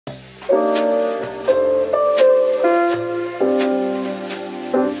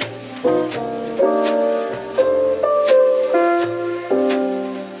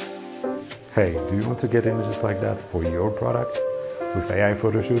Do you want to get images like that for your product? With AI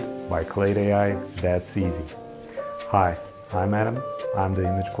Photoshoot by Clade AI, that's easy. Hi, I'm Adam. I'm the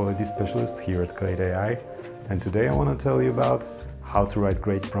image quality specialist here at Clade AI, and today I want to tell you about how to write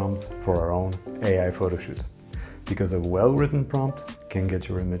great prompts for our own AI Photoshoot. Because a well-written prompt can get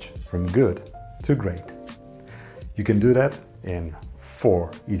your image from good to great. You can do that in 4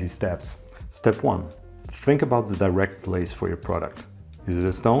 easy steps. Step 1. Think about the direct place for your product. Is it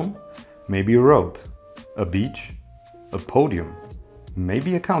a stone? Maybe a road, a beach, a podium,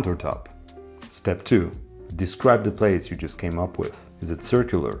 maybe a countertop. Step 2. Describe the place you just came up with. Is it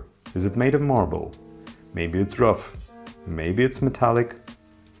circular? Is it made of marble? Maybe it's rough. Maybe it's metallic.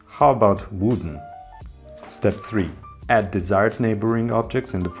 How about wooden? Step 3. Add desired neighboring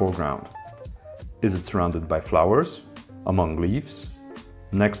objects in the foreground. Is it surrounded by flowers? Among leaves?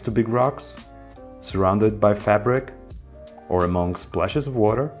 Next to big rocks? Surrounded by fabric? Or among splashes of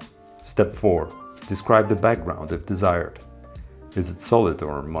water? Step 4. Describe the background if desired. Is it solid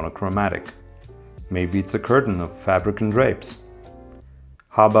or monochromatic? Maybe it's a curtain of fabric and drapes.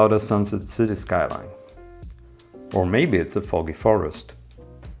 How about a sunset city skyline? Or maybe it's a foggy forest.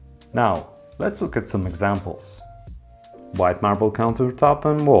 Now, let's look at some examples. White marble countertop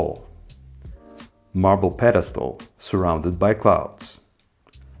and wall. Marble pedestal surrounded by clouds.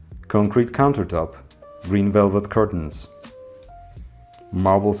 Concrete countertop, green velvet curtains.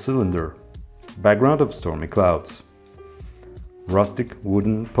 Marble cylinder, background of stormy clouds. Rustic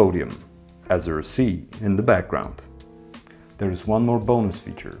wooden podium, azure sea in the background. There is one more bonus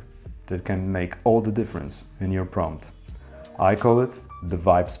feature that can make all the difference in your prompt. I call it the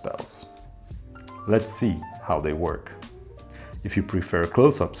vibe spells. Let's see how they work. If you prefer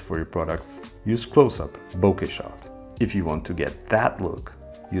close-ups for your products, use close-up bokeh shot. If you want to get that look,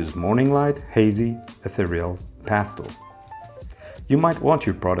 use morning light, hazy, ethereal, pastel. You might want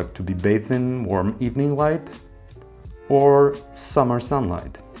your product to be bathed in warm evening light or summer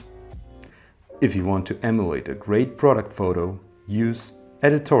sunlight. If you want to emulate a great product photo, use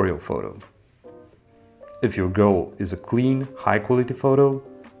editorial photo. If your goal is a clean, high-quality photo,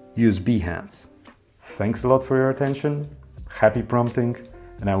 use Behance. Thanks a lot for your attention, happy prompting,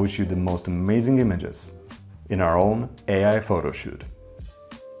 and I wish you the most amazing images in our own AI Photoshoot.